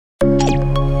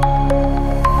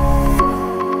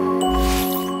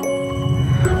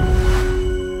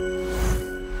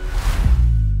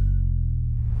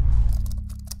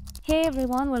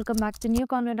everyone, welcome back to new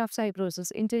content of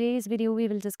Cybrosys. In today's video, we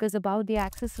will discuss about the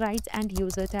access rights and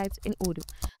user types in Odoo.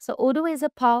 So Odoo is a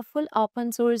powerful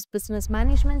open source business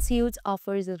management suite,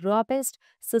 offers a robust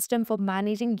system for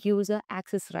managing user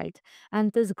access rights.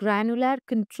 And this granular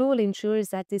control ensures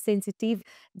that the sensitive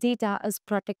data is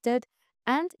protected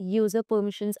and user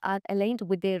permissions are aligned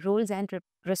with their roles and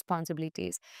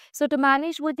responsibilities. So to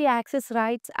manage with the access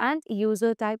rights and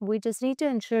user type, we just need to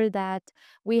ensure that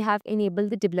we have enabled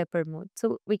the developer mode.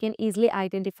 So we can easily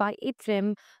identify it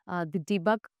from the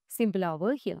debug symbol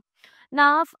over here.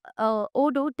 Now,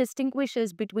 Odoo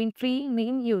distinguishes between three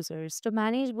main users. To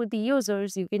manage with the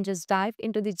users, you can just dive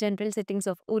into the general settings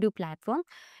of Odoo platform.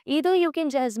 Either you can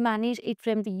just manage it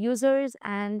from the users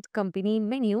and company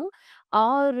menu,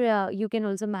 or you can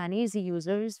also manage the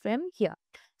users from here.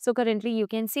 So currently you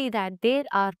can see that there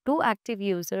are two active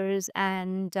users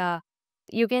and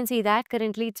you can see that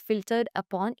currently it's filtered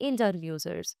upon internal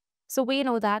users. So we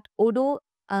know that Odoo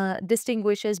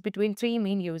distinguishes between three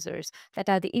main users, that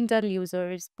are the internal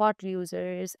users, pod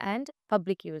users, and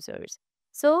public users.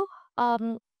 So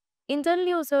um, internal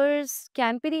users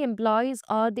can be the employees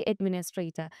or the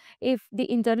administrator. If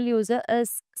the internal user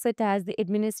is set as the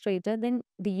administrator, then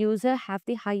the user have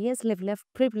the highest level of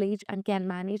privilege and can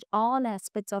manage all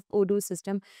aspects of Odoo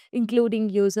system, including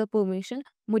user permission,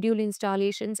 module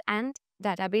installations, and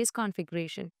database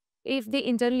configuration. If the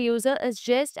internal user is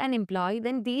just an employee,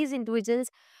 then these individuals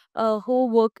who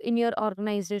work in your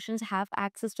organizations have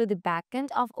access to the backend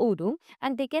of Odoo,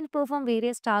 and they can perform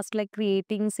various tasks like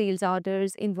creating sales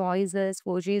orders, invoices,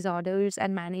 purchase orders,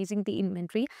 and managing the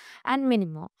inventory and many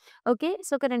more. Okay,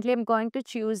 so currently I'm going to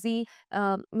choose the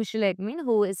Michelle admin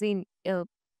who is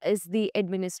the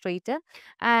administrator,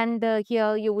 and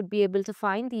here you would be able to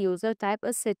find the user type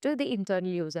is set to the internal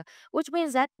user, which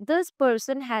means that this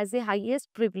person has the highest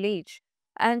privilege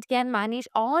and can manage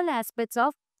all aspects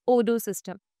of Odoo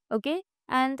system. Okay,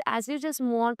 and as you just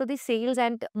move on to the sales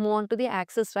and move on to the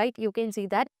access, right, you can see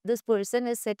that this person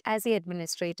is set as the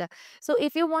administrator. So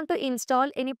if you want to install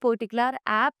any particular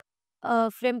app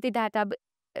from the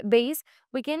database,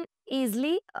 we can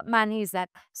easily manage that.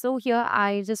 So here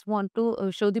I just want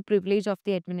to show the privilege of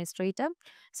the administrator.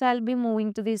 So I'll be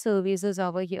moving to the services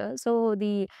over here. So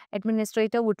the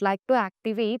administrator would like to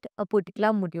activate a particular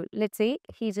module. Let's say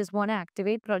he just want to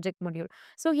activate project module.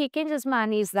 So he can just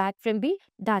manage that from the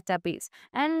database.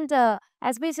 And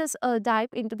as we just dive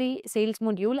into the sales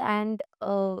module, and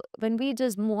when we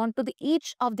just move on to the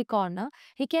each of the corner,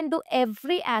 he can do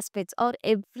every aspects or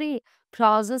every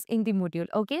process in the module.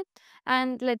 Okay,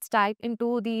 and let's dive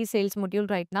into the sales module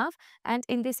right now. And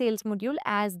in the sales module,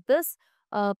 as this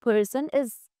person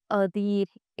is the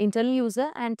internal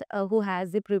user and who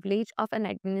has the privilege of an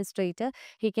administrator,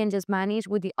 he can just manage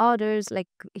with the orders, like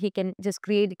he can just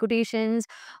create the quotations.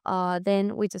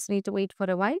 Then we just need to wait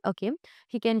for a while. Okay,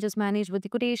 he can just manage with the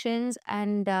quotations,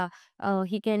 and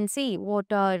he can see what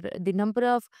are the number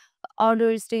of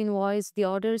orders to invoice, the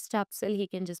orders to upsell. He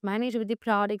can just manage with the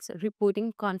products,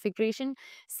 reporting, configuration,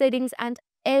 settings, and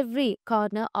every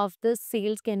corner of the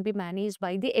sales can be managed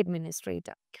by the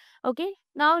administrator. Okay,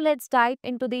 now let's dive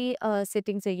into the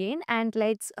settings again, and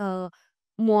let's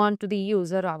move on to the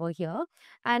user over here.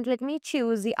 And let me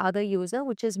choose the other user,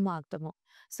 which is Mark Demo.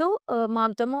 So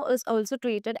Mark Demo is also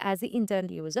treated as the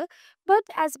internal user. But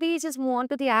as we just move on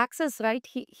to the access, right,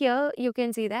 here you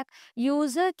can see that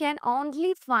user can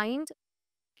only find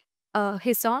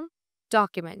his own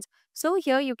documents. So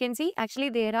here you can see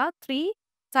actually there are three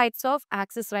types of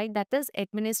access, right? That is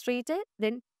administrator,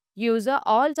 then user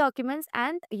all documents,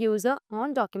 and user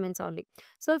on documents only.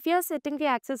 So if you are setting the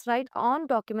access right on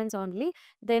documents only,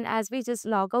 then as we just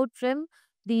log out from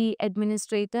the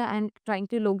administrator and trying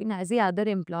to log in as the other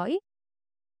employee,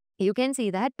 you can see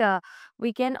that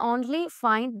we can only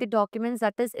find the documents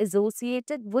that is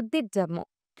associated with the demo.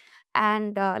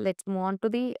 And let's move on to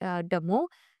the demo,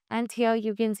 and here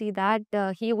you can see that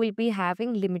he will be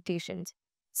having limitations.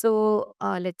 So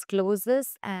let's close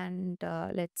this, and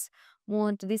let's move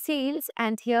on to the sales,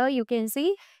 and here you can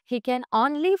see he can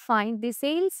only find the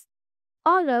sales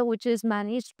order which is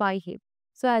managed by him.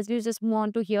 So as you just move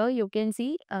on to here, you can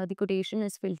see the quotation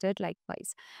is filtered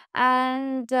likewise,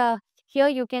 and here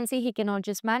you can see he cannot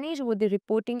just manage with the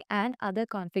reporting and other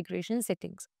configuration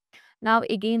settings. Now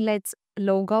again, let's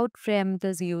log out from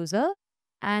this user,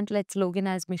 and let's log in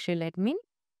as Michelle admin.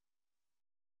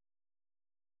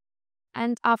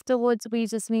 And afterwards, we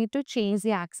just need to change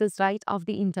the access right of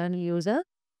the internal user.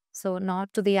 So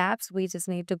not to the apps, we just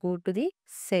need to go to the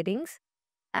settings,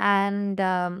 and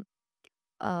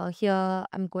here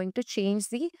I'm going to change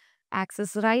the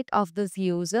access right of this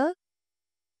user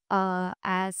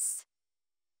as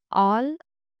all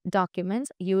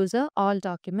documents, user all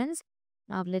documents.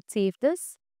 Now let's save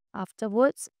this.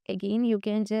 Afterwards, again, you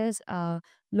can just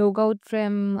log out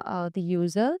from the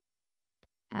user,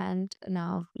 and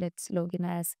now let's log in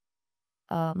as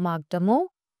Mark Demo.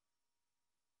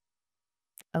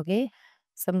 Okay,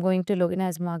 so I'm going to log in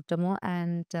as Mark Demo,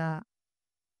 and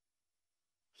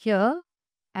here,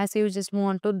 as you just move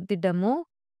on to the demo,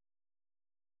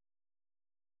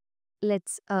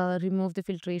 let's remove the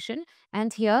filtration,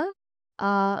 and here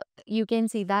you can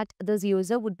see that this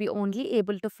user would be only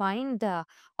able to find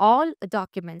all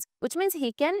documents, which means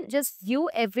he can just view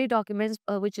every document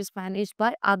which is managed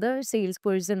by other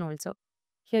salesperson also.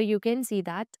 Here you can see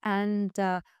that, and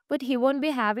but he won't be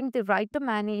having the right to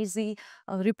manage the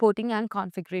reporting and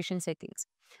configuration settings.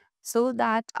 So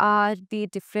that are the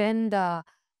different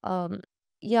um,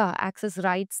 access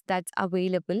rights that's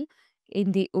available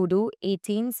in the Odoo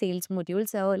 18 sales module.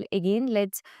 So again,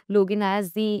 let's log in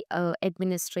as the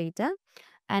administrator,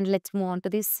 and let's move on to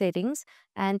the settings.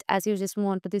 And as you just move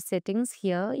on to the settings,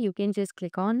 here you can just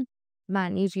click on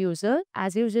manage user.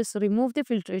 As you just remove the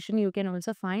filtration, you can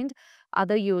also find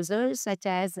other users such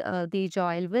as the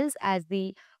Joel Wills as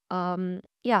the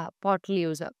portal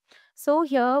user. So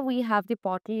here we have the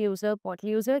portal user. Portal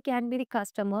user can be the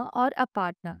customer or a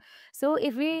partner. So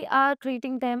if we are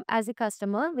treating them as a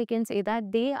customer, we can say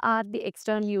that they are the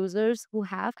external users who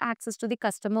have access to the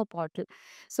customer portal.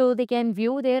 So they can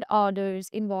view their orders,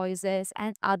 invoices,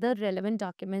 and other relevant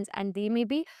documents, and they may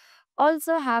be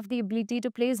also have the ability to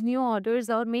place new orders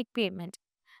or make payment.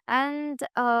 And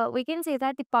we can say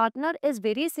that the partner is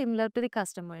very similar to the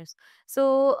customers.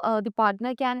 So the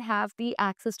partner can have the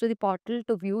access to the portal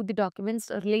to view the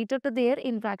documents related to their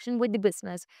interaction with the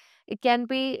business. It can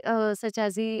be such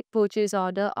as the purchase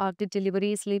order or the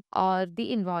delivery slip or the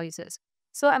invoices.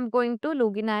 So I'm going to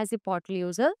log in as a portal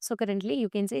user. So currently you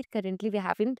can say currently we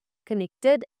haven't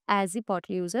connected as a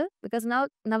portal user because now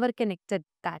never connected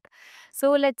that.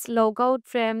 So let's log out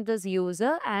from this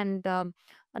user, and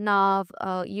now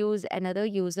use another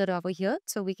user over here.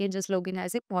 So we can just log in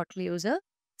as a portal user.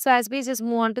 So as we just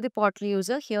move on to the portal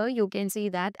user, here you can see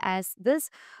that as this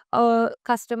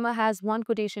customer has one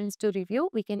quotations to review,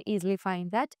 we can easily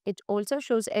find that. It also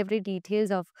shows every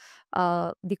details of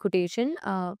the quotation.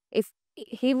 If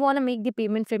he want to make the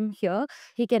payment from here,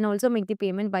 he can also make the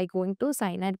payment by going to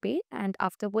sign and pay, and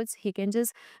afterwards he can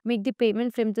just make the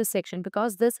payment from this section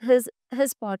because this is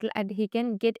his portal and he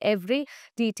can get every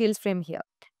details from here.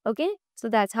 Okay, so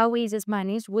that's how we just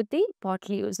manage with the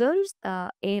portal users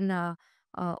in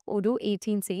Odoo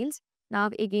 18 sales. Now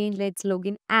again, let's log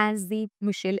in as the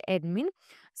Michelle admin.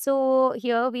 So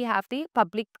here we have the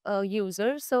public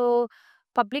users. So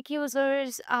public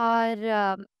users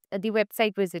are the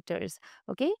website visitors.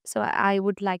 Okay, so I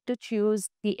would like to choose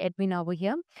the admin over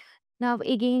here. Now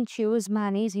again, choose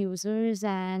manage users,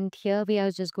 and here we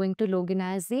are just going to log in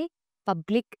as a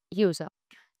public user.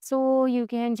 So you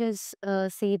can just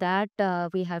say that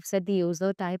we have set the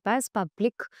user type as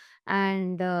public,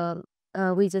 and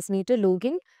we just need to log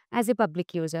in as a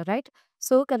public user, right?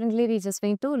 So currently we just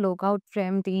going to log out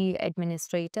from the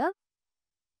administrator.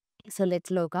 So let's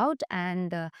log out,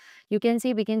 and you can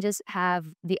see we can just have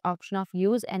the option of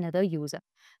use another user.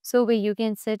 So where you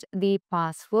can set the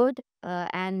password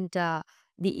and the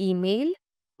email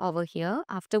over here.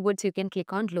 Afterwards, you can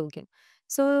click on login.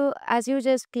 So as you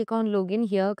just click on login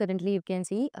here, currently you can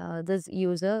see this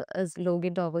user is logged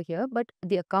in over here, but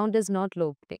the account is not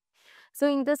logged in. So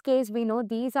in this case, we know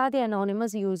these are the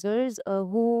anonymous users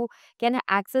who can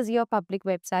access your public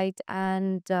website,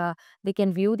 and they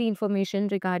can view the information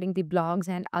regarding the blogs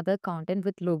and other content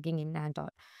with logging in and all.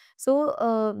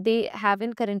 So they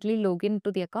haven't currently logged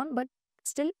into the account, but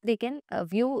still they can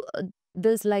view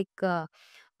this like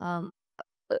um,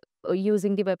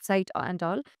 using the website and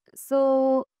all.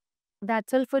 So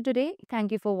that's all for today.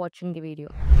 Thank you for watching the video.